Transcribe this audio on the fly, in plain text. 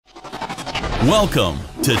Welcome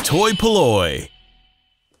to toy-polloi.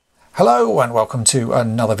 Hello and welcome to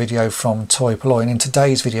another video from toy-polloi, and in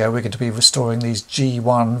today's video we're going to be restoring these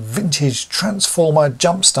G1 vintage Transformer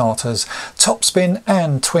Jumpstarters, Topspin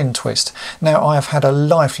and Twin Twist. Now, I have had a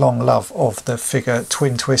lifelong love of the figure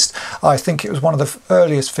Twin Twist. I think it was one of the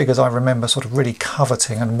earliest figures I remember sort of really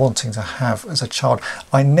coveting and wanting to have as a child.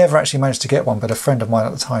 I never actually managed to get one, but a friend of mine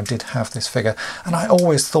at the time did have this figure and I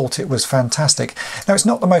always thought it was fantastic. Now, it's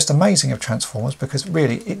not the most amazing of Transformers because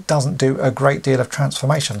really it doesn't do a great deal of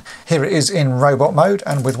transformation. Here it is in robot mode,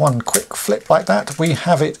 and with one quick flip like that we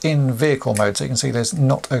have it in vehicle mode, so you can see there's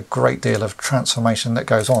not a great deal of transformation that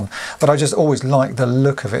goes on, but I just always like the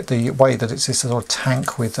look of it, the way that it's this sort of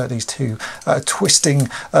tank with these two twisting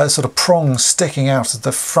sort of prongs sticking out of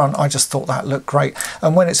the front. I just thought that looked great,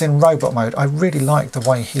 and when it's in robot mode I really like the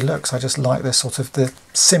way he looks. I just like this sort of the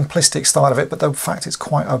simplistic style of it, but the fact it's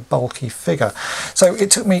quite a bulky figure. So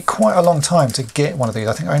it took me quite a long time to get one of these.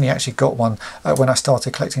 I think I only actually got one when I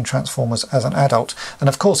started collecting Transformers as an adult. And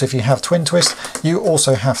of course, if you have Twin Twist, you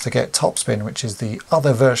also have to get Topspin, which is the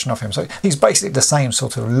other version of him. So he's basically the same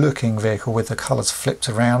sort of looking vehicle with the colours flipped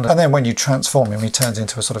around, and then when you transform him he turns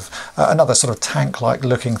into a sort of another sort of tank-like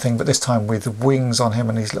looking thing, but this time with wings on him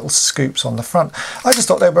and these little scoops on the front. I just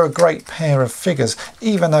thought they were a great pair of figures,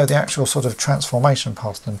 even though the actual sort of transformation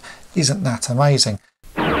part of them isn't that amazing.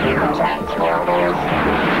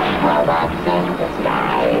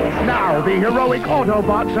 Now the heroic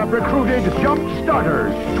Autobots have recruited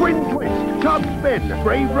Jumpstarters, Twin Twist, Topspin,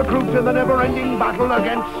 brave recruits in the never-ending battle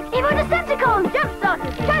against Evil Decepticons,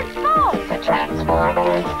 Jumpstarters, transform! The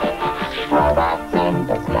Transformers, robots in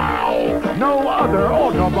disguise. no other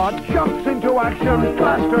Autobot jumps into action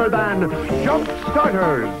faster than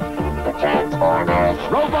Jumpstarters, The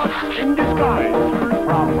Transformers, robots in disguise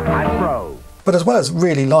from Hasbro. But as well as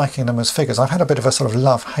really liking them as figures, I've had a bit of a sort of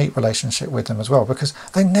love-hate relationship with them as well, because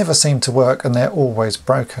they never seem to work and they're always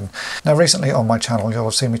broken. Now, recently on my channel you'll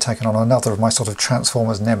have seen me taking on another of my sort of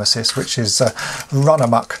Transformers nemesis, which is Run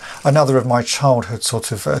Amok, another of my childhood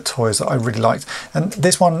sort of toys that I really liked. And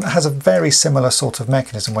this one has a very similar sort of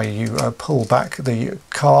mechanism where you pull back the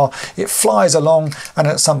car, it flies along, and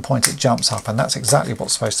at some point it jumps up, and that's exactly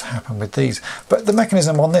what's supposed to happen with these. But the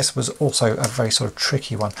mechanism on this was also a very sort of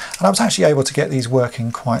tricky one, and I was actually able to get these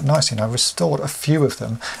working quite nicely, and I restored a few of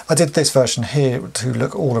them. I did this version here to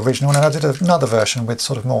look all original, and I did another version with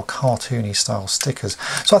sort of more cartoony style stickers.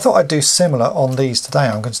 So I thought I'd do similar on these today.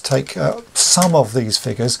 I'm going to take some of these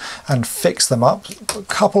figures and fix them up. A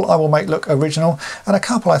couple I will make look original, and a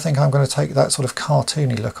couple I think I'm going to take that sort of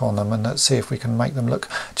cartoony look on them and see if we can make them look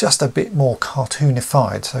just a bit more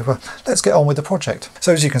cartoonified. So let's get on with the project.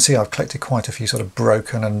 So as you can see, I've collected quite a few sort of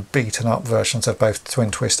broken and beaten up versions of both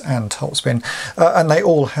Twin Twist and Topspin. And they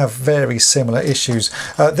all have very similar issues.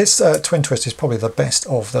 This Twin Twist is probably the best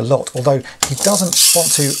of the lot, although he doesn't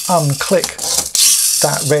want to unclick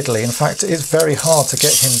that readily. In fact, it's very hard to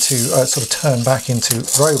get him to sort of turn back into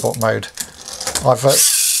robot mode. I've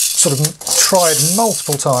sort of tried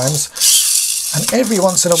multiple times, and every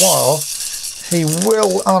once in a while he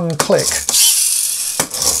will unclick.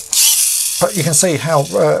 But you can see how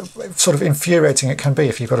sort of infuriating it can be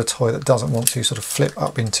if you've got a toy that doesn't want to sort of flip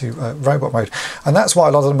up into robot mode. And that's why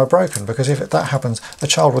a lot of them are broken, because if that happens, a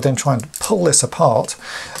child will then try and pull this apart,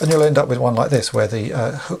 and you'll end up with one like this, where the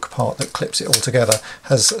hook part that clips it all together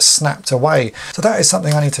has snapped away. So that is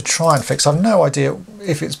something I need to try and fix. I've no idea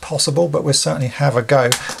if it's possible, but we'll certainly have a go.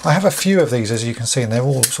 I have a few of these, as you can see, and they're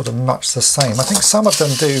all sort of much the same. I think some of them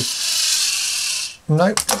do...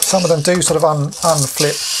 Nope, some of them do sort of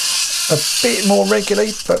unflip a bit more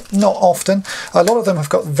regularly, but not often. A lot of them have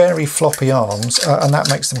got very floppy arms, and that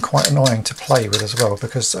makes them quite annoying to play with as well,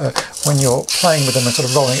 because when you're playing with them and sort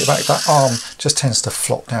of rolling it back, that arm just tends to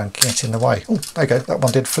flop down, get in the way. Oh, there you go, that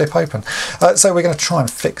one did flip open. So we're going to try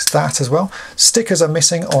and fix that as well. Stickers are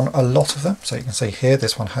missing on a lot of them, so you can see here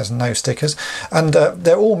this one has no stickers, and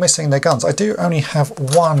they're all missing their guns. I do only have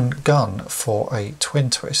one gun for a Twin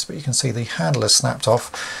Twist, but you can see the handle is snapped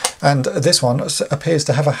off, and this one appears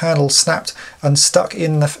to have a handle snapped and stuck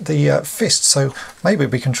in the fist, so maybe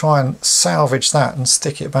we can try and salvage that and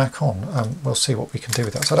stick it back on. We'll see what we can do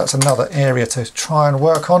with that. So that's another area to try and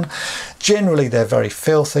work on. Generally they're very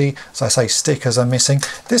filthy. As I say, stickers are missing.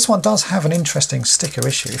 This one does have an interesting sticker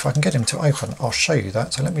issue. If I can get him to open, I'll show you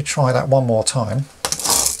that. So let me try that one more time.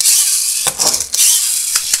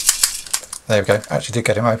 There we go, actually did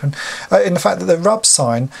get him open. In the fact that the rub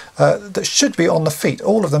sign that should be on the feet,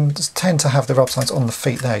 all of them tend to have the rub signs on the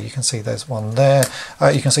feet there. You can see there's one there.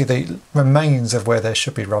 You can see the remains of where there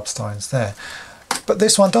should be rub signs there. but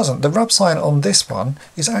this one doesn't. The rub sign on this one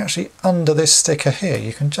is actually under this sticker here.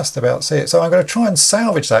 You can just about see it. So I'm going to try and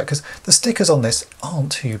salvage that because the stickers on this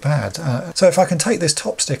aren't too bad. So if I can take this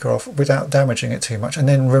top sticker off without damaging it too much and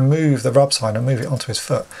then remove the rub sign and move it onto his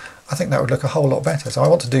foot, I think that would look a whole lot better. So I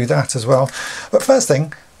want to do that as well. But first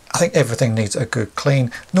thing, I think everything needs a good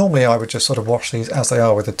clean. Normally I would just sort of wash these as they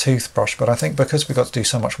are with a toothbrush, but I think because we've got to do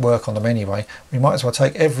so much work on them anyway, we might as well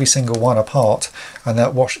take every single one apart and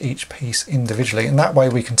then wash each piece individually, and that way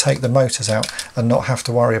we can take the motors out and not have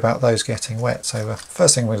to worry about those getting wet. So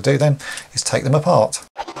first thing we're going to do then is take them apart.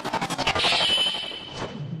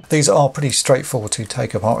 These are pretty straightforward to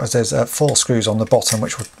take apart, as there's 4 screws on the bottom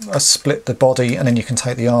which will split the body, and then you can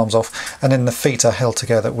take the arms off, and then the feet are held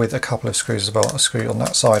together with a couple of screws as well, a screw on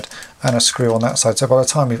that side and a screw on that side. So by the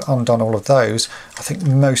time we've undone all of those, I think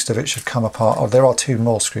most of it should come apart. Oh, there are 2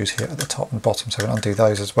 more screws here at the top and bottom, so we'll undo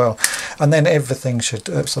those as well, and then everything should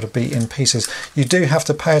sort of be in pieces. You do have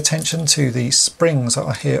to pay attention to the springs that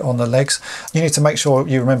are here on the legs. You need to make sure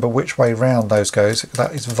you remember which way round those goes.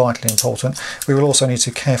 That is vitally important. We will also need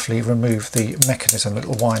to carefully remove the mechanism,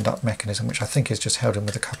 little wind up mechanism, which I think is just held in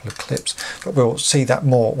with a couple of clips, but we'll see that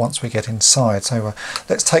more once we get inside. So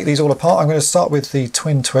let's take these all apart. I'm going to start with the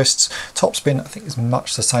twin twists. Topspin I think is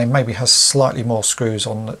much the same, maybe has slightly more screws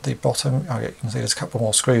on the bottom. Oh yeah, you can see there's a couple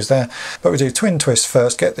more screws there, but we do twin twist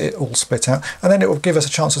first, get it all split out, and then it will give us a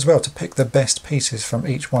chance as well to pick the best pieces from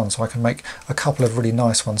each one, so I can make a couple of really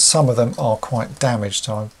nice ones. Some of them are quite damaged,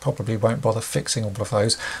 so I probably won't bother fixing all of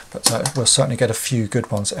those, but we'll certainly get a few good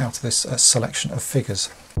ones out of this selection of figures.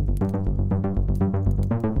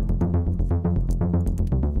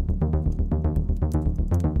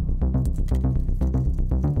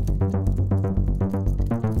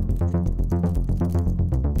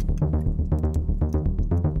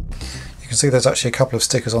 You can see there's actually a couple of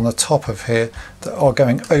stickers on the top of here that are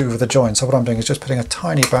going over the joint, so what I'm doing is just putting a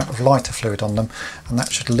tiny amount of lighter fluid on them, and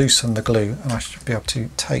that should loosen the glue, and I should be able to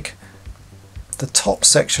take the top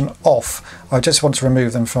section off. I just want to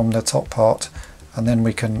remove them from the top part, and then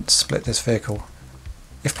we can split this vehicle.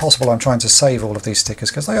 If possible, I'm trying to save all of these stickers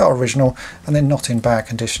because they are original and they're not in bad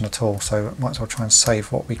condition at all, so I might as well try and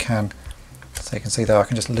save what we can. So you can see there I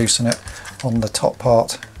can just loosen it on the top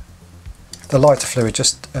part. The lighter fluid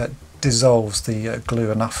just dissolves the glue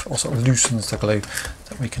enough, or sort of loosens the glue,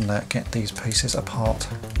 that we can get these pieces apart.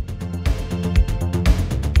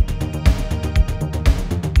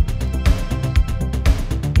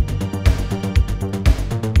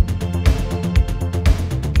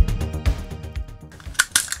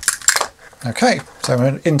 Okay, so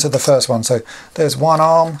we're into the first one. So there's one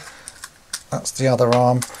arm, that's the other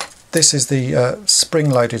arm. This is the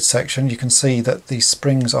spring-loaded section. You can see that the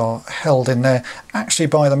springs are held in there actually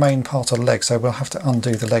by the main part of the leg, so we'll have to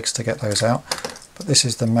undo the legs to get those out. But this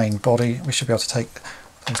is the main body. We should be able to take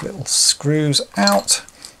those little screws out.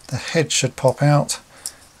 The head should pop out,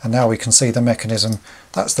 and now we can see the mechanism.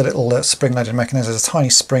 That's the little spring-loaded mechanism. There's a tiny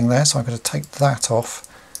spring there, so I'm going to take that off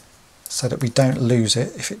so that we don't lose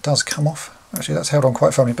it if it does come off. Actually, that's held on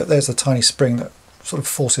quite firmly, but there's the tiny spring that sort of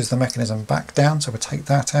forces the mechanism back down, so we'll take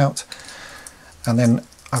that out. And then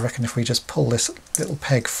I reckon if we just pull this little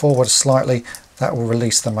peg forward slightly, that will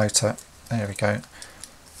release the motor. There we go.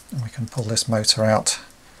 And we can pull this motor out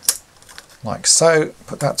like so,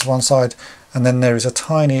 put that to one side, and then there is a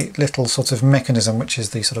tiny little sort of mechanism, which is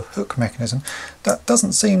the sort of hook mechanism. That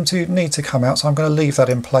doesn't seem to need to come out, so I'm going to leave that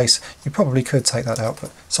in place. You probably could take that out,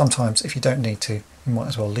 but sometimes if you don't need to, you might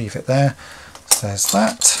as well leave it there. So there's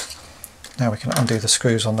that. Now we can undo the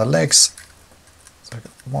screws on the legs. So we've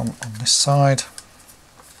got one on this side.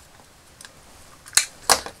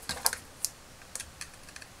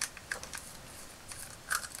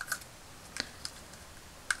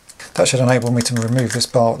 That should enable me to remove this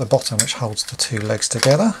bar at the bottom which holds the 2 legs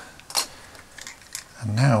together.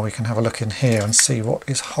 And now we can have a look in here and see what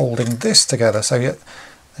is holding this together. So yeah,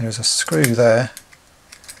 there is a screw there.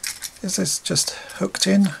 Is this just hooked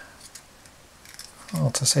in?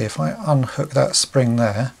 Hard to see. If I unhook that spring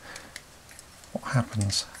there, what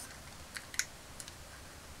happens?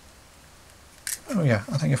 Oh yeah,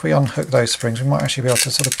 I think if we unhook those springs we might actually be able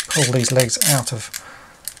to sort of pull these legs out of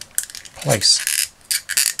place.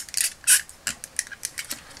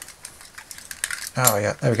 Oh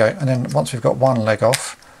yeah, there we go. And then once we've got one leg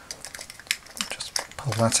off, just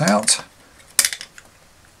pull that out.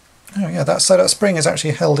 Oh yeah, so that spring is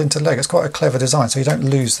actually held into leg. It's quite a clever design, so you don't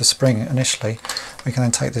lose the spring initially. We can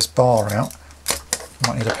then take this bar out.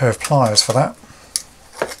 Might need a pair of pliers for that.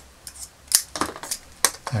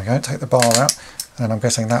 There we go, take the bar out, and then I'm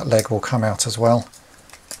guessing that leg will come out as well.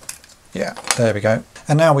 Yeah, there we go.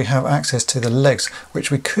 And now we have access to the legs,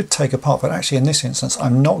 which we could take apart, but actually in this instance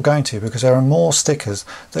I'm not going to, because there are more stickers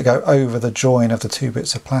that go over the join of the two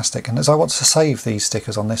bits of plastic, and as I want to save these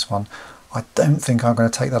stickers on this one, I don't think I'm going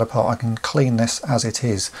to take that apart. I can clean this as it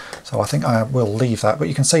is, so I think I will leave that. But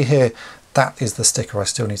you can see here, that is the sticker I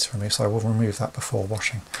still need to remove, so I will remove that before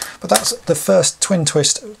washing. But that's the first Twin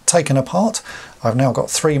Twist taken apart. I've now got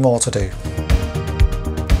 3 more to do.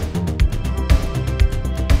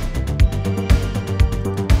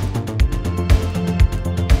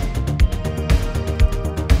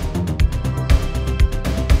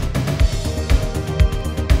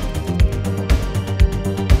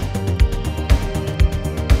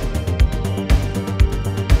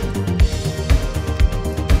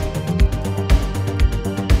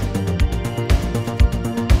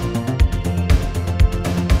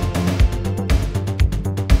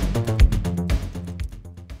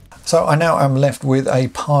 So I now am left with a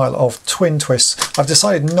pile of Twin Twists. I've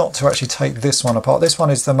decided not to actually take this one apart. This one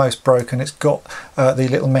is the most broken. It's got the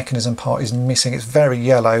little mechanism part is missing. It's very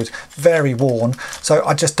yellowed, very worn. So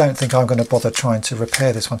I just don't think I'm going to bother trying to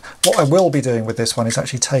repair this one. What I will be doing with this one is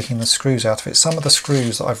actually taking the screws out of it. Some of the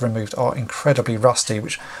screws that I've removed are incredibly rusty,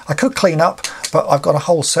 which I could clean up, but I've got a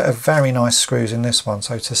whole set of very nice screws in this one.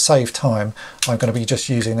 So to save time, I'm going to be just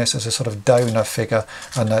using this as a sort of donor figure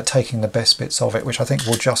and taking the best bits of it, which I think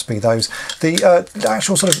will just be those. The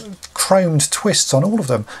actual sort of chromed twists on all of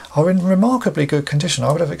them are in remarkably good condition.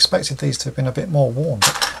 I would have expected these to have been a bit more worn,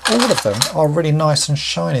 but all of them are really nice and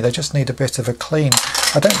shiny. They just need a bit of a clean.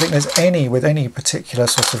 I don't think there's any with any particular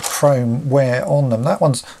sort of chrome wear on them. That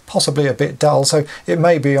one's possibly a bit dull, so it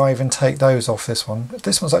may be I even take those off this one.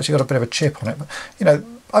 This one's actually got a bit of a chip on it, but you know,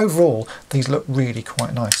 overall these look really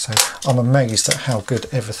quite nice, so I'm amazed at how good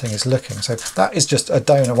everything is looking. So that is just a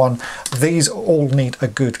donor one. These all need a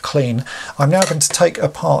good clean. I'm now going to take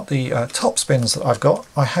apart the top spins that I've got.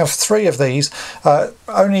 I have 3 of these.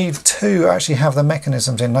 Only 2 actually have the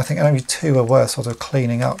mechanisms in. I think only 2 are worth sort of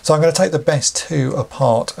cleaning up. So I'm going to take the best 2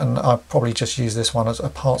 apart, and I'll probably just use this one as a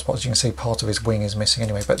part spot. As you can see, part of his wing is missing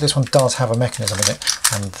anyway, but this one does have a mechanism in it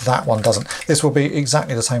and that one doesn't. This will be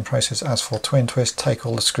exactly the same process as for Twin Twist. Take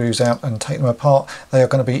all the screws out and take them apart. They are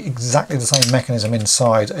going to be exactly the same mechanism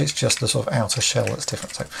inside. It's just the sort of outer shell that's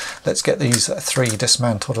different. So let's get these 3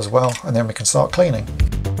 dismantled as well, and then we can start cleaning.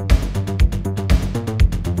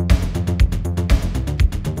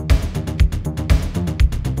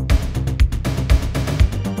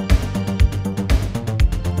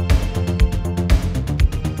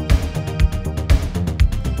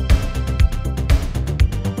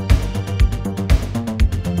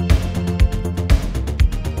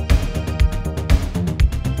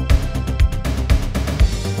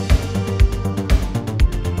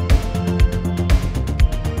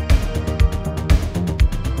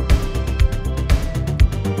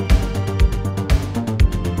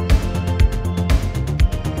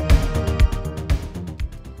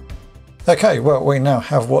 Okay, well, we now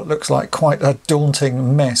have what looks like quite a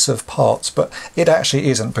daunting mess of parts, but it actually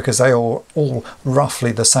isn't, because they are all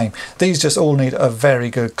roughly the same. These just all need a very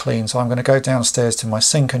good clean, so I'm going to go downstairs to my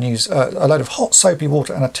sink and use a load of hot soapy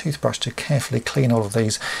water and a toothbrush to carefully clean all of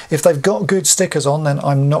these. If they've got good stickers on, then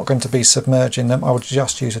I'm not going to be submerging them. I would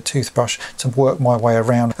just use a toothbrush to work my way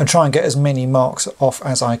around and try and get as many marks off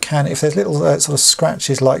as I can. If there's little sort of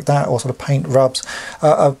scratches like that, or sort of paint rubs,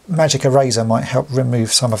 a magic eraser might help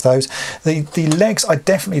remove some of those. The legs I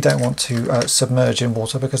definitely don't want to submerge in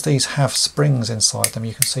water, because these have springs inside them,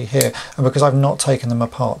 you can see here, and because I've not taken them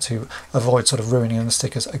apart to avoid sort of ruining the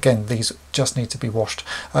stickers, again, these just need to be washed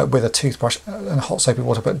with a toothbrush and hot soapy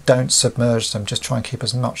water, but don't submerge them. Just try and keep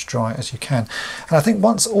as much dry as you can. And I think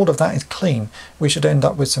once all of that is clean, we should end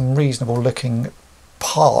up with some reasonable looking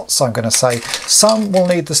parts, I'm going to say. Some will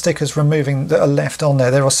need the stickers removing that are left on there.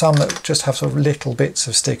 There are some that just have sort of little bits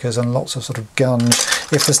of stickers and lots of sort of gunge.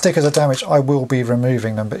 If the stickers are damaged, I will be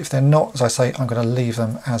removing them, but if they're not, as I say, I'm going to leave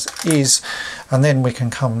them as is, and then we can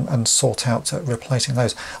come and sort out replacing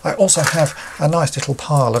those. I also have a nice little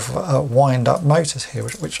pile of wind-up motors here,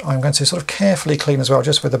 which I'm going to sort of carefully clean as well,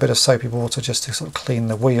 just with a bit of soapy water, just to sort of clean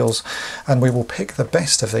the wheels, and we will pick the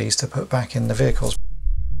best of these to put back in the vehicles.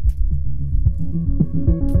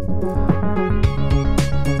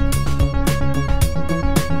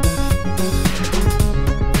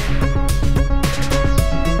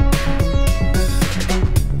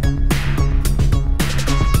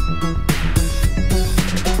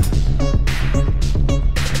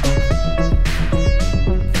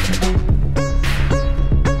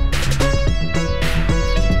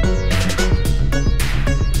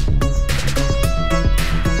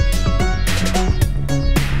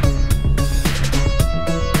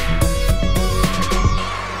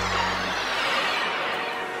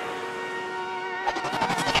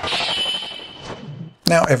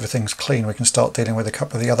 everything's clean, we can start dealing with a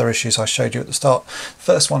couple of the other issues I showed you at the start.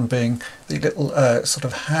 First one being the little sort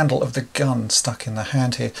of handle of the gun stuck in the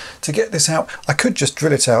hand here. To get this out, I could just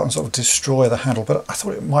drill it out and sort of destroy the handle, but I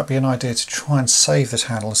thought it might be an idea to try and save this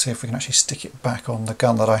handle and see if we can actually stick it back on the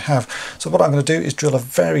gun that I have. So what I'm going to do is drill a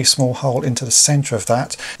very small hole into the centre of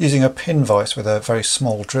that using a pin vise with a very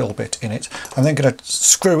small drill bit in it. I'm then going to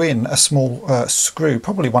screw in a small screw,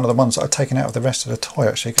 probably one of the ones that I've taken out of the rest of the toy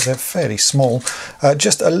actually, because they're fairly small.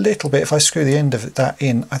 Just a little bit. If I screw the end of that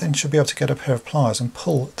in, I then should be able to get a pair of pliers and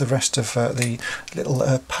pull the rest of the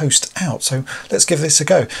little post out. So let's give this a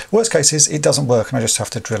go. Worst case is it doesn't work and I just have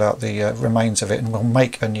to drill out the remains of it, and we'll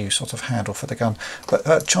make a new sort of handle for the gun.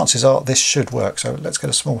 But chances are this should work. So let's get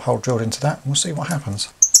a small hole drilled into that and we'll see what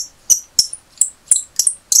happens.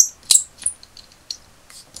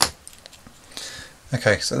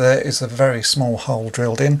 Okay, so there is a very small hole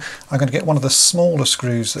drilled in. I'm going to get one of the smaller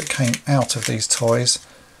screws that came out of these toys,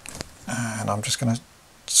 and I'm just going to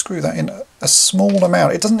screw that in a small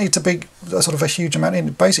amount. It doesn't need to be sort of a huge amount in.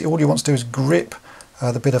 Basically all you want to do is grip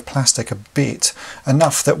the bit of plastic a bit,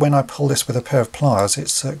 enough that when I pull this with a pair of pliers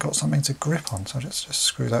it's got something to grip on. So let's just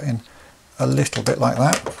screw that in a little bit like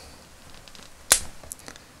that.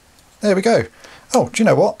 There we go. Oh, do you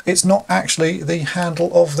know what? It's not actually the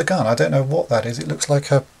handle of the gun. I don't know what that is. It looks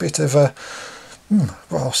like a bit of a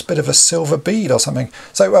silver bead or something.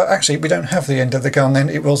 So actually we don't have the end of the gun then.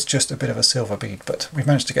 It was just a bit of a silver bead, but we've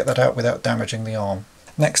managed to get that out without damaging the arm.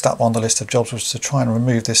 Next up on the list of jobs was to try and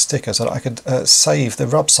remove this sticker so that I could save the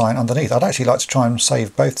rub sign underneath. I'd actually like to try and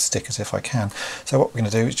save both stickers if I can. So what we're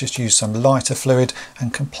going to do is just use some lighter fluid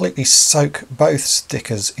and completely soak both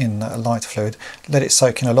stickers in lighter fluid. Let it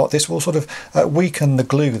soak in a lot. This will sort of weaken the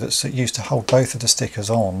glue that's used to hold both of the stickers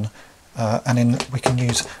on, and then we can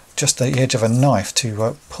use just the edge of a knife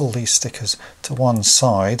to pull these stickers to one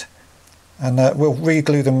side. And we'll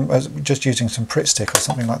re-glue them just using some Pritt stick or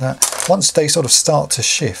something like that. Once they sort of start to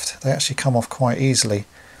shift, they actually come off quite easily.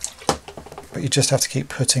 But you just have to keep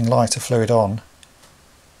putting lighter fluid on,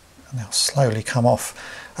 and they'll slowly come off.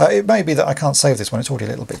 It may be that I can't save this one, it's already a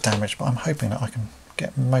little bit damaged, but I'm hoping that I can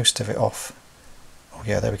get most of it off. Oh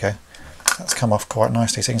yeah, there we go. That's come off quite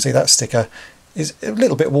nicely. So you can see that sticker is a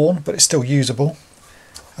little bit worn, but it's still usable.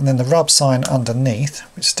 And then the rub sign underneath,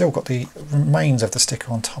 which still got the remains of the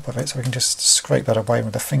sticker on top of it, so we can just scrape that away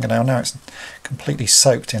with a fingernail. Now it's completely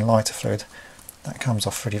soaked in lighter fluid. That comes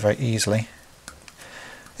off really very easily.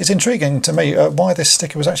 It's intriguing to me why this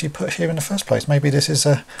sticker was actually put here in the first place. Maybe this is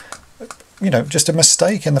just a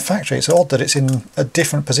mistake in the factory. It's odd that it's in a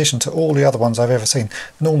different position to all the other ones I've ever seen.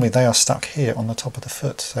 Normally they are stuck here on the top of the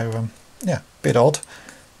foot, so yeah, a bit odd.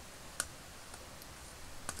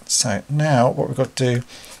 So now what we've got to do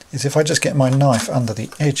is, if I just get my knife under the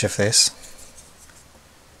edge of this,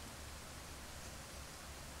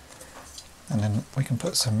 and then we can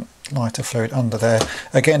put some lighter fluid under there.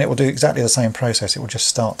 Again, it will do exactly the same process. It will just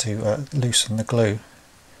start to loosen the glue.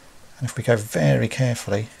 And if we go very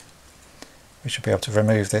carefully, we should be able to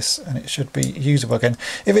remove this and it should be usable again.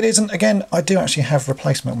 If it isn't, again, I do actually have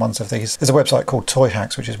replacement ones of these. There's a website called Toy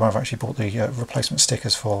Hacks, which is where I've actually bought the replacement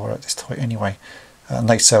stickers for this toy anyway. And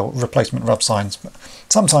they sell replacement rub signs, but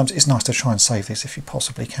sometimes it's nice to try and save these if you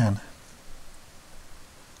possibly can.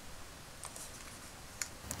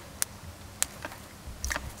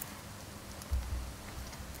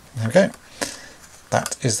 There we go.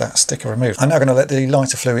 That is that sticker removed. I'm now going to let the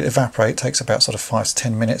lighter fluid evaporate. It takes about sort of 5 to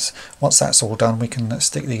 10 minutes. Once that's all done, we can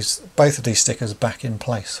stick both of these stickers back in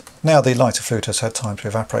place. Now the lighter fluid has had time to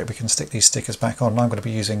evaporate, we can stick these stickers back on. I'm going to be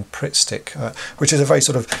using Pritt stick, which is a very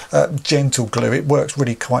sort of gentle glue. It works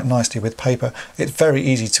really quite nicely with paper. It's very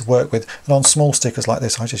easy to work with, and on small stickers like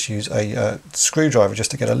this I just use a screwdriver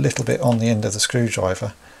just to get a little bit on the end of the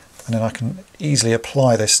screwdriver, and then I can easily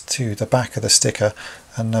apply this to the back of the sticker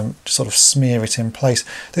and sort of smear it in place.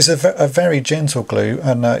 This is a very gentle glue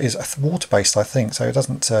and is water-based, I think, so it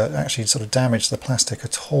doesn't actually sort of damage the plastic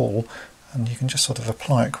at all, and you can just sort of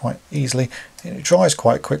apply it quite easily. It dries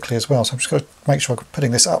quite quickly as well, so I'm just going to make sure I'm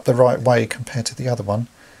putting this up the right way compared to the other one,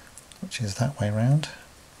 which is that way round.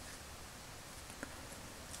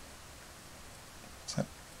 So,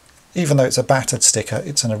 even though it's a battered sticker,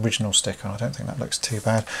 it's an original sticker. I don't think that looks too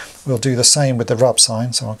bad. We'll do the same with the rub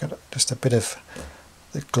sign, so I'll get just a bit of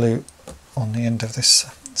the glue on the end of this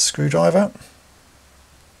screwdriver.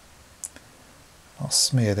 I'll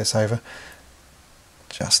smear this over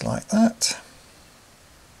just like that,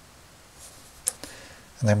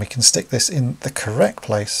 and then we can stick this in the correct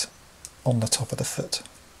place on the top of the foot.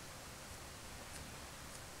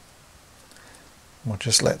 We'll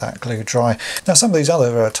just let that glue dry. Now some of these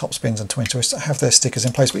other Topspins and Twin Twists have their stickers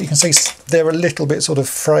in place, but you can see they're a little bit sort of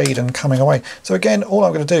frayed and coming away. So again, all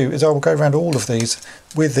I'm going to do is I will go around all of these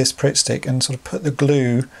with this Pritt stick and sort of put the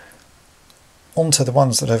glue onto the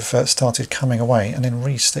ones that have started coming away and then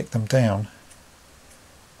re-stick them down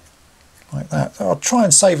like that. I'll try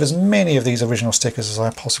and save as many of these original stickers as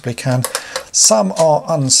I possibly can. Some are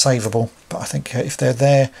unsavable, but I think if they're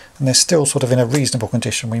there and they're still sort of in a reasonable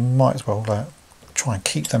condition, we might as well try and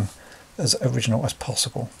keep them as original as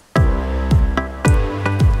possible.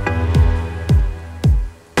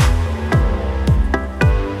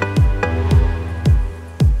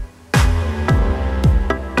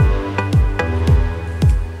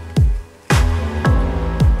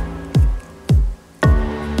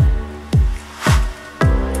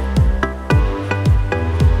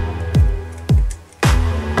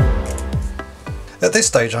 At this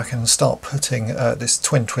stage I can start putting this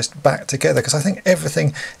Twin Twist back together, because I think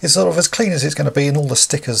everything is sort of as clean as it's going to be and all the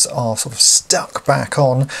stickers are sort of stuck back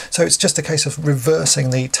on. So it's just a case of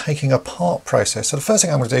reversing the taking apart process. So the first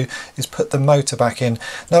thing I'm going to do is put the motor back in.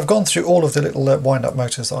 Now I've gone through all of the little wind-up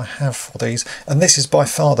motors that I have for these, and this is by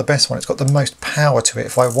far the best one. It's got the most power to it.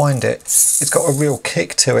 If I wind it, it's got a real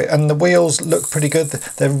kick to it, and the wheels look pretty good.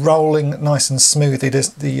 They're rolling nice and smoothly.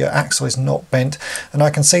 The axle is not bent, and I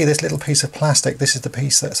can see this little piece of plastic. This is the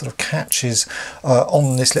piece that sort of catches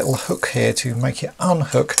on this little hook here to make it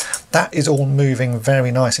unhook. That is all moving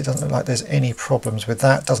very nice. It doesn't look like there's any problems with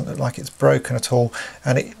that. Doesn't look like it's broken at all,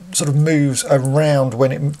 and it sort of moves around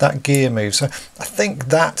when that gear moves. So I think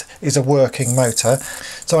that is a working motor.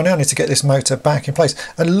 So I now need to get this motor back in place,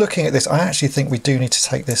 and looking at this I actually think we do need to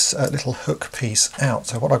take this little hook piece out.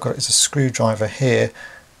 So what I've got is a screwdriver here.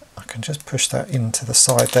 I can just push that into the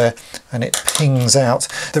side there and it pings out.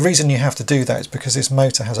 The reason you have to do that is because this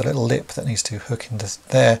motor has a little lip that needs to hook into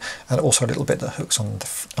there, and also a little bit that hooks on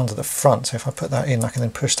under the front. So if I put that in, I can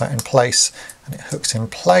then push that in place and it hooks in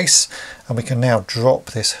place, and we can now drop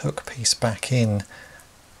this hook piece back in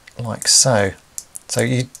like so. So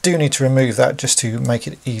you do need to remove that just to make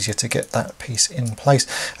it easier to get that piece in place.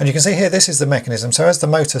 And you can see here, this is the mechanism. So as the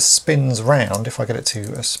motor spins round, if I get it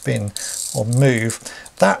to spin or move,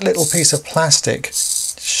 that little piece of plastic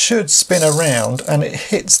should spin around and it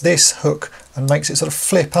hits this hook and makes it sort of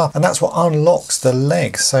flip up, and that's what unlocks the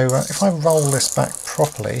leg. So if I roll this back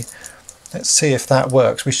properly, let's see if that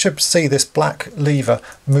works. We should see this black lever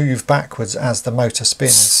move backwards as the motor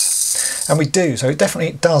spins. And we do, so it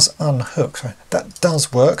definitely does unhook. So that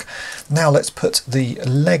does work. Now let's put the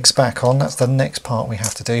legs back on. That's the next part we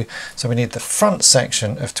have to do. So we need the front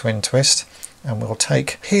section of Twin Twist, and we'll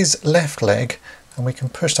take his left leg and we can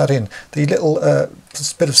push that in. The little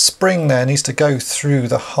bit of spring there needs to go through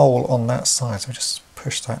the hole on that side. So we just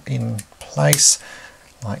push that in place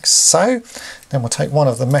like so. Then we'll take one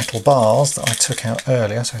of the metal bars that I took out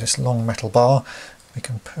earlier, so this long metal bar, we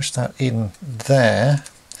can push that in there.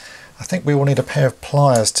 I think we will need a pair of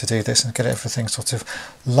pliers to do this and get everything sort of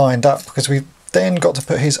lined up, because we've then got to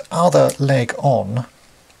put his other leg on.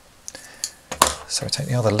 So we take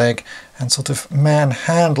the other leg and sort of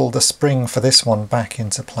manhandle the spring for this one back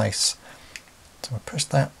into place. So we'll push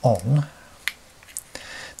that on.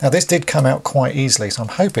 Now this did come out quite easily, so I'm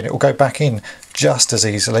hoping it will go back in just as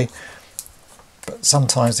easily. But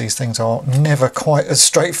sometimes these things are never quite as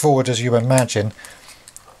straightforward as you imagine.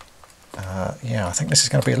 Yeah, I think this is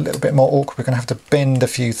going to be a little bit more awkward. We're going to have to bend a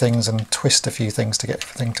few things and twist a few things to get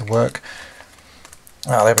everything to work.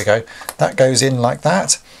 Ah, there we go. That goes in like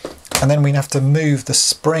that. And then we have to move the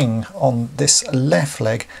spring on this left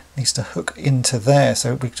leg. It needs to hook into there.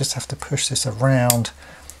 So we just have to push this around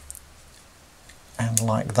and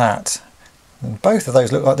like that. And both of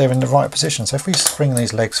those look like they're in the right position. So if we spring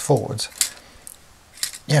these legs forwards,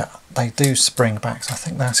 yeah, they do spring back, so I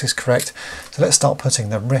think that is correct. So let's start putting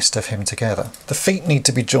the rest of him together. The feet need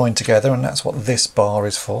to be joined together, and that's what this bar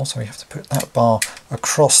is for. So we have to put that bar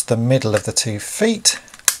across the middle of the 2 feet.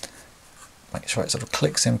 Make sure it sort of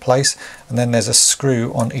clicks in place, and then there's a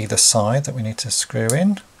screw on either side that we need to screw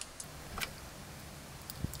in.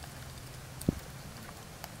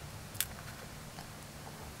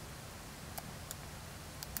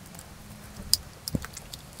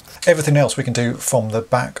 Everything else we can do from the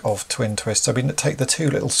back of Twin Twist. So we take the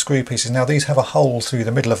 2 little screw pieces. Now these have a hole through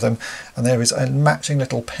the middle of them, and there is a matching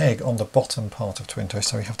little peg on the bottom part of Twin Twist.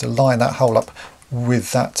 So we have to line that hole up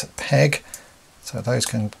with that peg. So those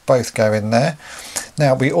can both go in there.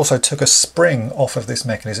 Now we also took a spring off of this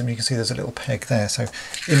mechanism. You can see there's a little peg there. So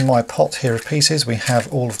in my pot here of pieces, we have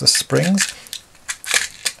all of the springs,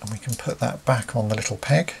 and we can put that back on the little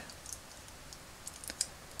peg.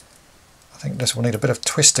 I think this will need a bit of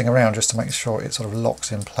twisting around just to make sure it sort of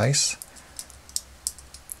locks in place.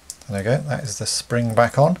 There we go, that is the spring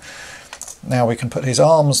back on. Now we can put his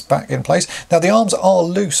arms back in place. Now the arms are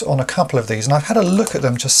loose on a couple of these, and I've had a look at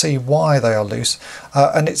them to see why they are loose,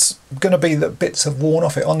 and it's going to be that bits have worn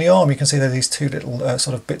off it. On the arm you can see there are these two little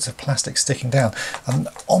sort of bits of plastic sticking down, and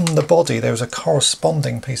on the body there is a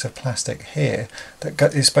corresponding piece of plastic here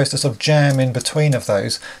that is supposed to sort of jam in between of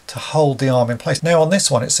those to hold the arm in place. Now on this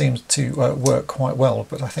one it seems to work quite well,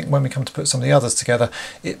 but I think when we come to put some of the others together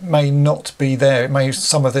it may not be there. It may,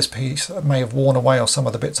 some of this piece may have worn away, or some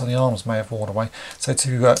of the bits on the arms may have worn away. So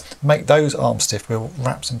to make those arms stiff, we'll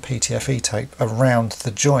wrap some PTFE tape around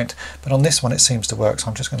the joint, but on this one it seems to work, so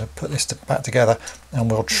I'm just going to put this back together and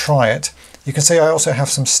we'll try it. You can see I also have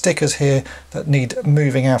some stickers here that need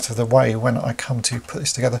moving out of the way when I come to put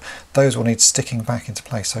this together. Those will need sticking back into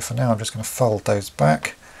place, so for now I'm just going to fold those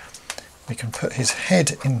back. We can put his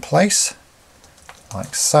head in place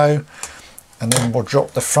like so, and then we'll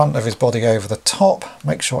drop the front of his body over the top,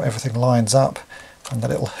 make sure everything lines up, and the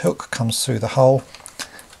little hook comes through the hole.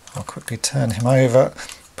 I'll quickly turn him over,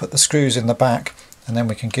 put the screws in the back, and then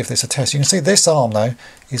we can give this a test. You can see this arm though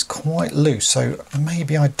is quite loose, so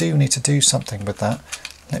maybe I do need to do something with that.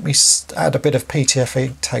 Let me add a bit of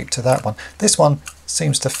PTFE tape to that one. This one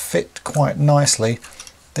seems to fit quite nicely.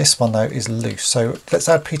 This one though is loose, so let's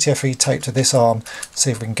add PTFE tape to this arm,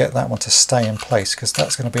 see if we can get that one to stay in place, because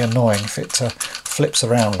that's going to be annoying if it flips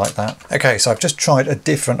around like that. Okay, so I've just tried a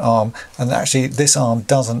different arm, and actually this arm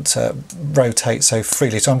doesn't rotate so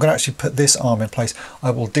freely, so I'm going to actually put this arm in place.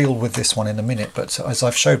 I will deal with this one in a minute, but as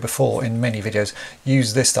I've showed before in many videos,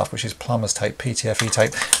 use this stuff, which is plumber's tape, PTFE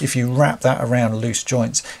tape. If you wrap that around loose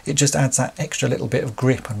joints, it just adds that extra little bit of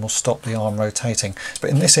grip and will stop the arm rotating.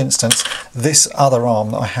 But in this instance, this other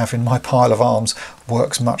arm that I have in my pile of arms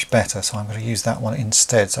works much better, so I'm going to use that one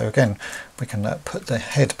instead. So again, we can put the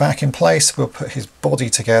head back in place, we'll put his body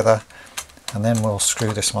together, and then we'll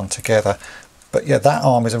screw this one together. But yeah, that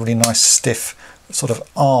arm is a really nice stiff sort of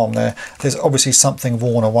arm there. There's obviously something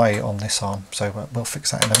worn away on this arm, so we'll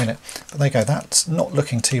fix that in a minute. But there you go, that's not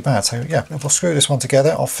looking too bad. So yeah, we'll screw this one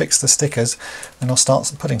together, I'll fix the stickers, and I'll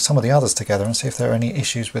start putting some of the others together and see if there are any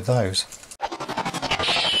issues with those.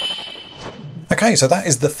 Okay, so that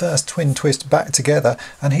is the first twin twist back together,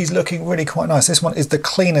 and he's looking really quite nice. This one is the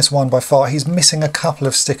cleanest one by far. He's missing a couple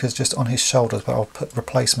of stickers just on his shoulders, but I'll put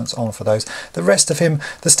replacements on for those. The rest of him,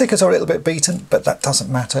 the stickers are a little bit beaten, but that doesn't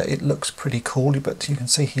matter. It looks pretty cool, but you can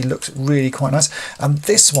see he looks really quite nice. And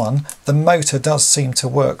this one, the motor does seem to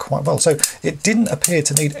work quite well. So it didn't appear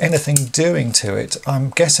to need anything doing to it. I'm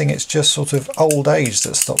guessing it's just sort of old age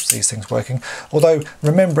that stops these things working. Although,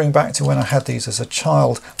 remembering back to when I had these as a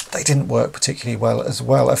child, they didn't work particularly well as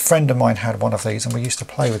well. A friend of mine had one of these and we used to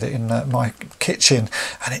play with it in my kitchen,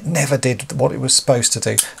 and it never did what it was supposed to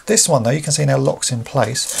do. This one though, you can see now locks in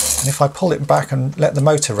place, and if I pull it back and let the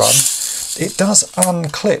motor run, it does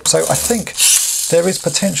unclip. So I think there is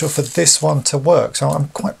potential for this one to work, so I'm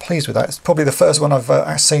quite pleased with that. It's probably the first one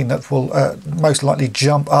I've seen that will most likely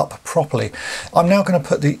jump up properly. I'm now going to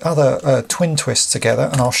put the other twin twists together,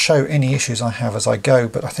 and I'll show any issues I have as I go,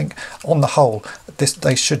 but I think on the whole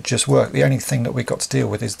they should just work. The only thing that we've got to deal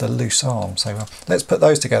with is the loose arm, so let's put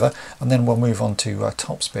those together and then we'll move on to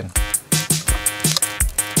Topspin.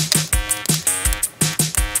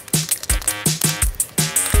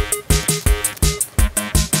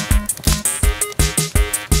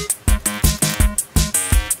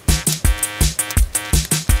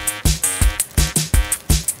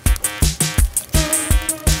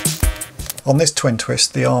 On this twin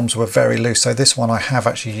twist, the arms were very loose, so this one I have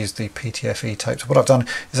actually used the PTFE tape. So what I've done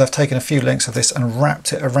is I've taken a few lengths of this and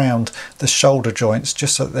wrapped it around the shoulder joints,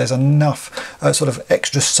 just so that there's enough sort of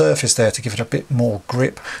extra surface there to give it a bit more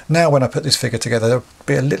grip. Now when I put this figure together, there'll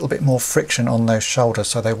be a little bit more friction on those shoulders,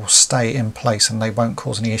 so they will stay in place and they won't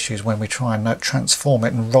cause any issues when we try and transform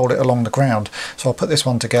it and roll it along the ground. So I'll put this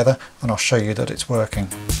one together and I'll show you that it's working.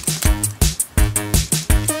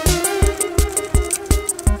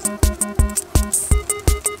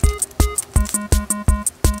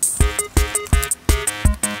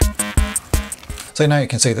 So now you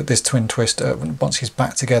can see that this twin twist, once he's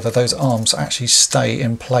back together, those arms actually stay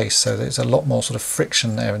in place, so there's a lot more sort of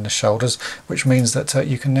friction there in the shoulders, which means that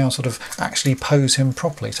you can now sort of actually pose him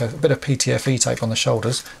properly. So a bit of PTFE tape on the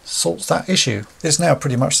shoulders sorts that issue. It's now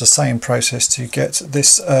pretty much the same process to get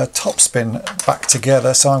this Topspin back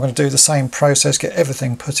together, so I'm going to do the same process, get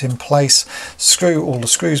everything put in place, screw all the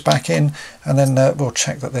screws back in, and then we'll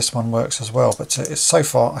check that this one works as well. But so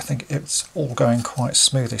far I think it's all going quite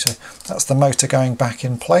smoothly. So that's the motor going back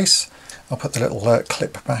in place. I'll put the little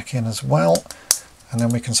clip back in as well, and then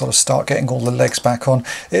we can sort of start getting all the legs back on.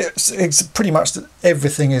 It's pretty much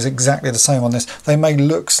everything is exactly the same on this. They may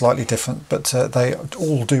look slightly different, but they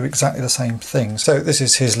all do exactly the same thing. So this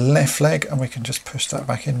is his left leg, and we can just push that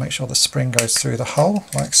back in, make sure the spring goes through the hole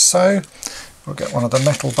like so. We'll get one of the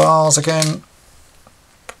metal bars again,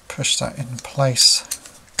 push that in place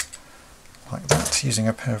like that. Using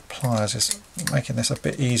a pair of pliers is making this a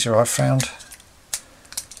bit easier, I've found.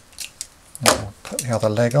 Now we'll put the other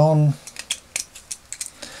leg on.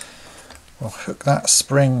 We'll hook that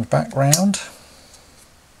spring back round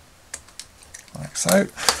like so.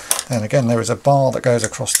 Then again, there is a bar that goes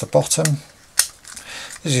across the bottom.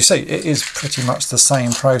 As you see, it is pretty much the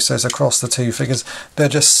same process across the two figures. They're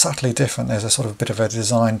just subtly different. There's a sort of bit of a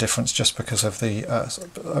design difference just because of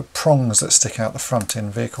the prongs that stick out the front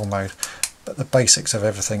in vehicle mode. But the basics of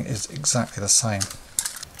everything is exactly the same.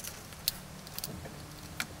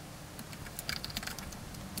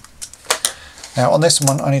 Now on this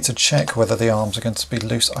one I need to check whether the arms are going to be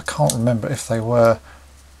loose. I can't remember if they were.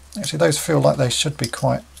 Actually, those feel like they should be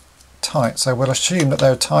quite tight, so we'll assume that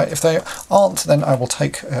they're tight. If they aren't, then I will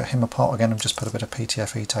take him apart again and just put a bit of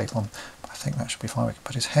PTFE tape on. But I think that should be fine. We can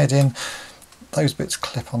put his head in. Those bits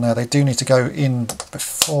clip on there. They do need to go in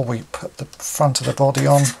before we put the front of the body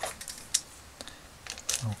on.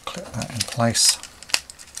 I'll clip that in place.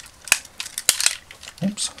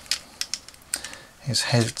 Oops. His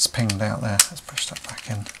head's pinged out there. Let's push that back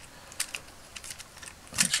in.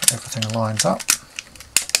 Make sure everything lines up.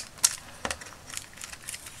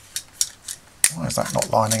 Why is that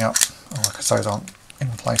not lining up? Oh, because those aren't in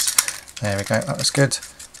place. There we go, that was good.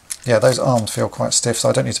 Yeah, those arms feel quite stiff, so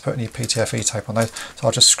I don't need to put any PTFE tape on those. So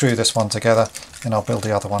I'll just screw this one together and I'll build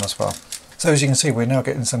the other one as well. So as you can see, we're now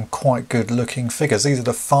getting some quite good looking figures. These are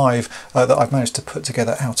the 5 that I've managed to put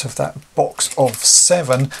together out of that box of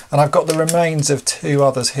 7, and I've got the remains of 2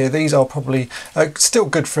 others here. These are probably still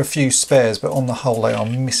good for a few spares, but on the whole they are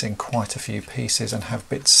missing quite a few pieces and have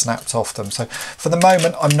bits snapped off them. So for the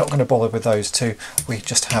moment I'm not going to bother with those 2. We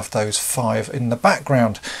just have those 5 in the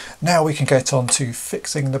background. Now we can get on to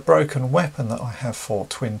fixing the broken weapon that I have for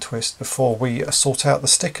Twin Twist before we sort out the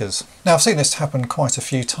stickers. Now I've seen this happen quite a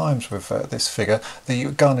few times with this figure. The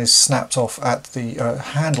gun is snapped off at the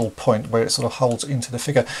handle point where it sort of holds into the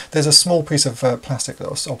figure. There's a small piece of plastic that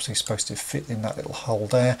was obviously supposed to fit in that little hole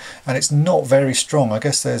there, and it's not very strong. I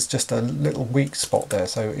guess there's just a little weak spot there,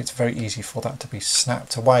 so it's very easy for that to be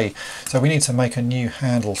snapped away. So we need to make a new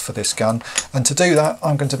handle for this gun, and to do that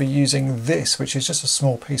I'm going to be using this, which is just a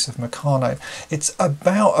small piece of Meccano. It's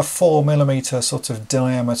about a 4mm sort of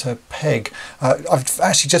diameter peg. I've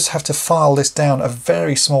actually just have to file this down a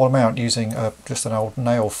very small amount using just an old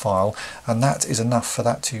nail file, and that is enough for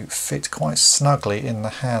that to fit quite snugly in the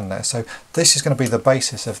hand there. So this is going to be the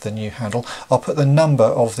basis of the new handle. I'll put the number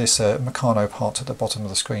of this Meccano part at the bottom of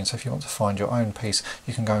the screen, so if you want to find your own piece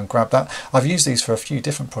you can go and grab that. I've used these for a few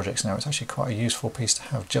different projects now. It's actually quite a useful piece to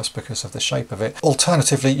have just because of the shape of it.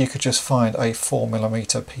 Alternatively, you could just find a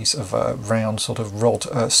 4mm piece of round sort of rod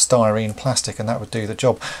styrene plastic, and that would do the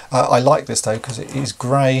job. I like this though because it is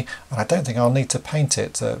grey, and I don't think I'll need to paint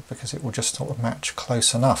it because it will just sort of match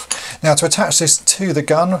close enough. Now to attach this to the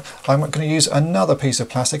gun I'm going to use another piece of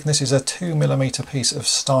plastic, and this is a 2mm piece of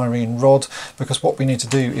styrene rod, because what we need to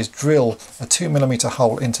do is drill a 2mm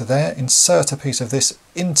hole into there, insert a piece of this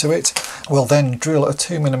into it. We'll then drill a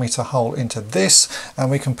 2mm hole into this,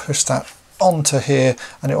 and we can push that onto here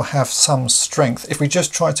and it will have some strength. If we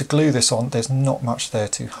just try to glue this on, there's not much there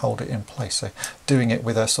to hold it in place, so doing it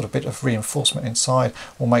with a sort of bit of reinforcement inside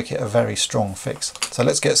will make it a very strong fix. So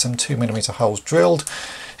let's get some 2mm holes drilled.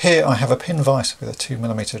 Here I have a pin vise with a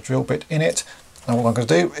 2mm drill bit in it, and what I'm going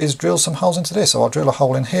to do is drill some holes into this. So I'll drill a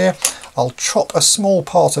hole in here. I'll chop a small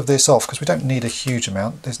part of this off because we don't need a huge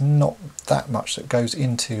amount. There's not that much that goes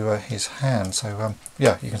into his hand, so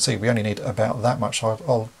yeah, you can see we only need about that much.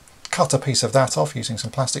 I'll cut a piece of that off using some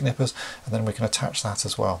plastic nippers, and then we can attach that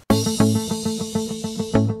as well.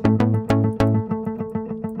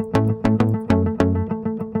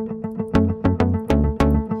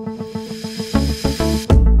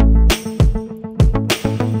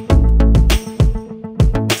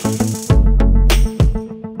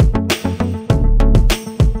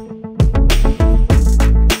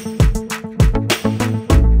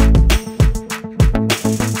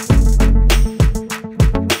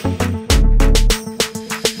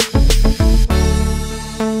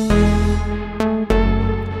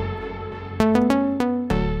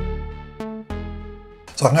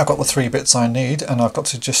 So I've now got the 3 bits I need, and I've got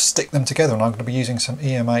to just stick them together, and I'm going to be using some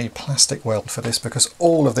EMA plastic weld for this, because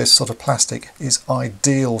all of this sort of plastic is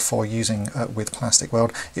ideal for using with plastic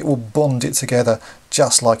weld. It will bond it together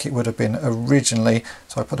just like it would have been originally.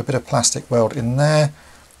 So I put a bit of plastic weld in there.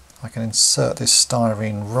 I can insert this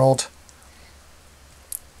styrene rod,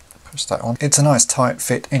 push that on. It's a nice tight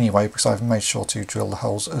fit anyway, because I've made sure to drill the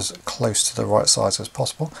holes as close to the right size as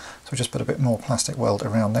possible. So just put a bit more plastic weld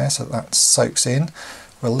around there so that soaks in.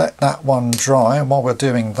 We'll let that one dry, and while we're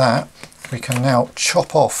doing that, we can now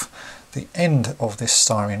chop off the end of this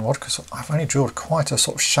styrene rod, because I've only drilled quite a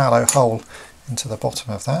sort of shallow hole into the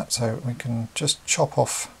bottom of that. So we can just chop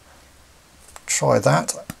off, try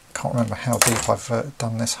that. Can't remember how deep I've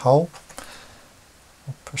done this hole.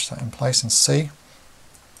 We'll push that in place and see.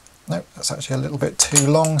 Nope, that's actually a little bit too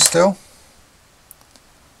long still.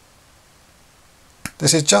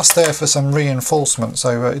 This is just there for some reinforcement,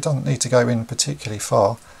 so it doesn't need to go in particularly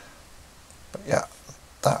far. But yeah,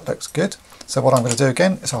 that looks good. So what I'm going to do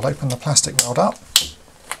again is I'll open the plastic weld up.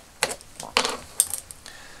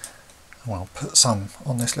 And I'll put some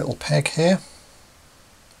on this little peg here.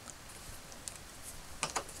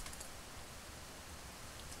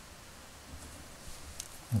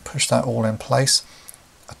 And push that all in place.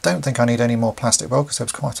 I don't think I need any more plastic weld because there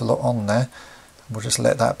was quite a lot on there. We'll just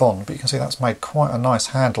let that bond, but you can see that's made quite a nice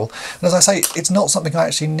handle. And as I say, it's not something I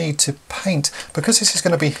actually need to paint, because this is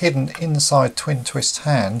going to be hidden inside Twin Twist's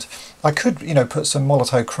hand. I could, you know, put some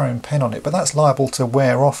Molotow chrome pen on it, but that's liable to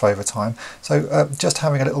wear off over time. So just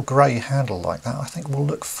having a little grey handle like that I think will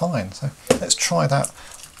look fine. So let's try that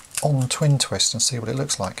on Twin Twist and see what it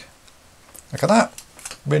looks like. Look at that,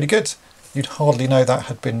 really good. You'd hardly know that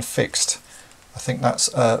had been fixed. I think that's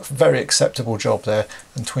a very acceptable job there,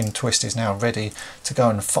 and Twin Twist is now ready to go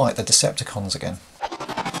and fight the Decepticons again.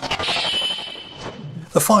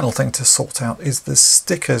 The final thing to sort out is the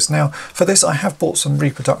stickers. Now for this I have bought some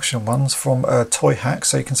reproduction ones from Toy Hack,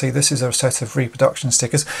 so you can see this is a set of reproduction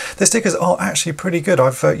stickers. The stickers are actually pretty good.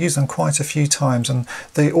 I've used them quite a few times and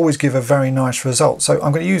they always give a very nice result. So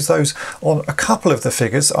I'm going to use those on a couple of the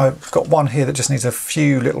figures. I've got one here that just needs a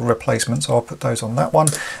few little replacements, so I'll put those on that one.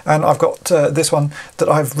 And I've got this one that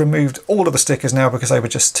I've removed all of the stickers now because they were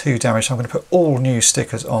just too damaged. So I'm going to put all new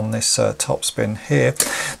stickers on this Topspin here.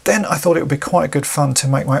 Then I thought it would be quite good fun to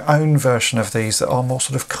make my own version of these that are more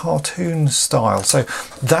sort of cartoon style. So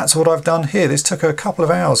that's what I've done here. This took a couple of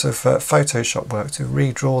hours of Photoshop work to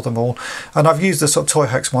redraw them all, and I've used the sort of Toy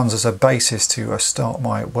Hacks ones as a basis to start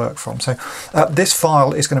my work from. So this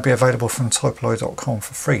file is going to be available from toy-polloi.com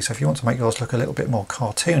for free, so if you want to make yours look a little bit more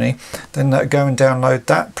cartoony, then go and download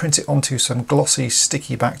that, print it onto some glossy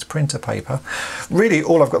sticky backed printer paper. Really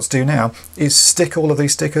all I've got to do now is stick all of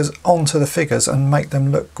these stickers onto the figures and make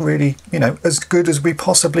them look really, you know, as good as we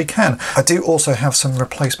possibly can. I do also have some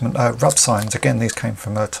replacement rub signs. Again, these came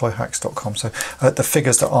from toyhacks.com. So the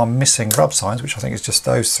figures that are missing rub signs, which I think is just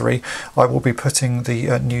those 3, I will be putting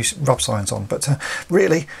the new rub signs on. But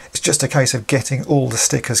really, it's just a case of getting all the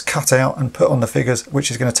stickers cut out and put on the figures, which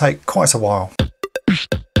is going to take quite a while.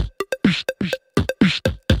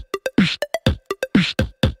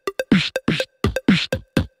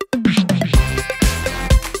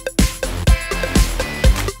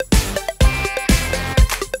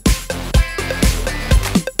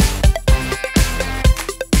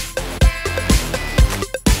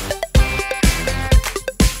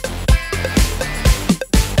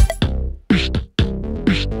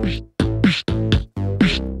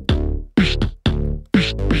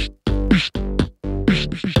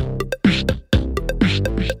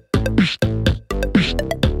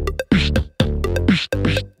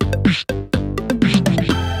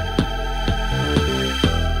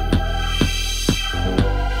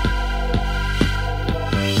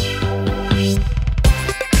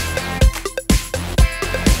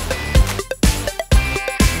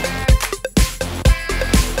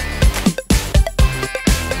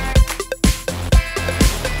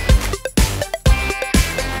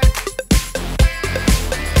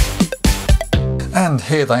 And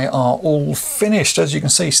here they are all finished. As you can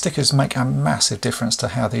see, stickers make a massive difference to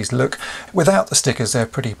how these look. Without the stickers, they're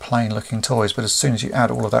pretty plain looking toys, but as soon as you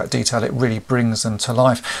add all of that detail, it really brings them to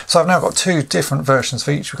life. So I've now got 2 different versions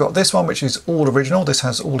for each. We've got this one, which is all original. This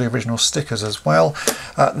has all the original stickers as well.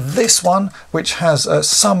 This one, which has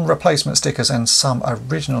some replacement stickers and some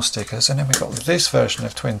original stickers. And then we've got this version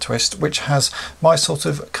of Twin Twist, which has my sort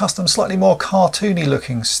of custom, slightly more cartoony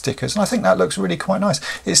looking stickers. And I think that looks really quite nice.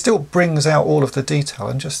 It still brings out all of the detail detail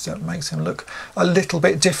and just makes him look a little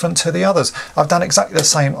bit different to the others. I've done exactly the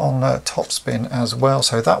same on Topspin as well.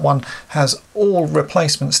 So that one has all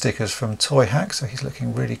replacement stickers from Toy Hack, so he's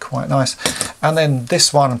looking really quite nice. And then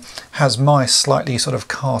this one has my slightly sort of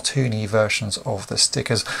cartoony versions of the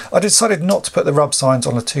stickers. I decided not to put the rub signs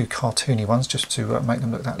on the two cartoony ones just to make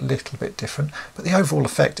them look that little bit different, but the overall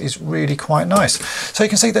effect is really quite nice. So you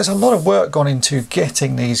can see there's a lot of work gone into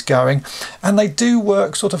getting these going, and they do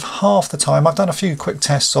work sort of half the time. I've done a few quick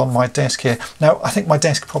tests on my desk here. Now I think my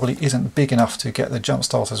desk probably isn't big enough to get the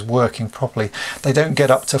Jumpstarters working properly. They don't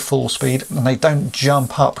get up to full speed and they don't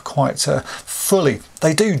jump up quite fully.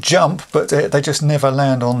 They do jump, but they just never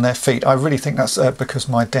land on their feet. I really think that's because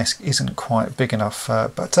my desk isn't quite big enough.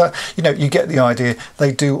 But you know, you get the idea.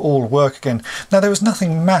 They do all work again. Now, there was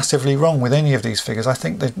nothing massively wrong with any of these figures. I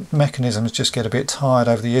think the mechanisms just get a bit tired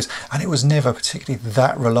over the years, and it was never particularly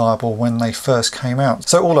that reliable when they first came out.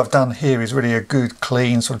 So all I've done here is really a good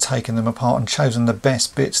clean, sort of taken them apart and chosen the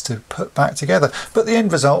best bits to put back together. But the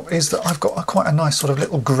end result is that I've got quite a nice sort of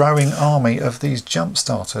little growing army of these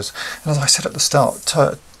Jumpstarters. And as I said at the start,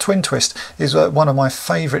 Twin Twist is one of my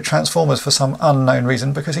favourite Transformers for some unknown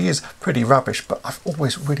reason, because he is pretty rubbish, but I've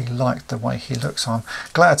always really liked the way he looks. So I'm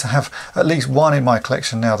glad to have at least one in my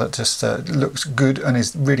collection now that just looks good and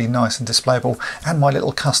is really nice and displayable, and my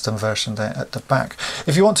little custom version there at the back.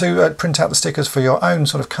 If you want to print out the stickers for your own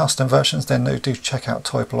sort of custom versions, then do check out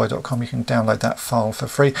toy-polloi.com. You can download that file for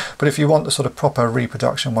free. But if you want the sort of proper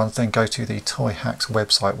reproduction ones, then go to the Toy Hacks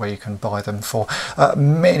website where you can buy them for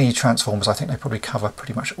many Transformers. I think they probably cover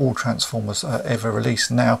pretty much all Transformers ever released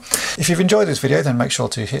now. If you've enjoyed this video, then make sure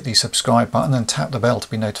to hit the subscribe button and tap the bell to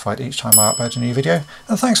be notified each time I upload a new video.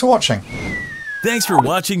 And thanks for watching. Thanks for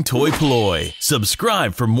watching toy-polloi.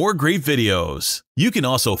 Subscribe for more great videos. You can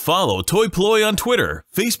also follow toy-polloi on Twitter,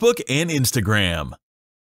 Facebook, and Instagram.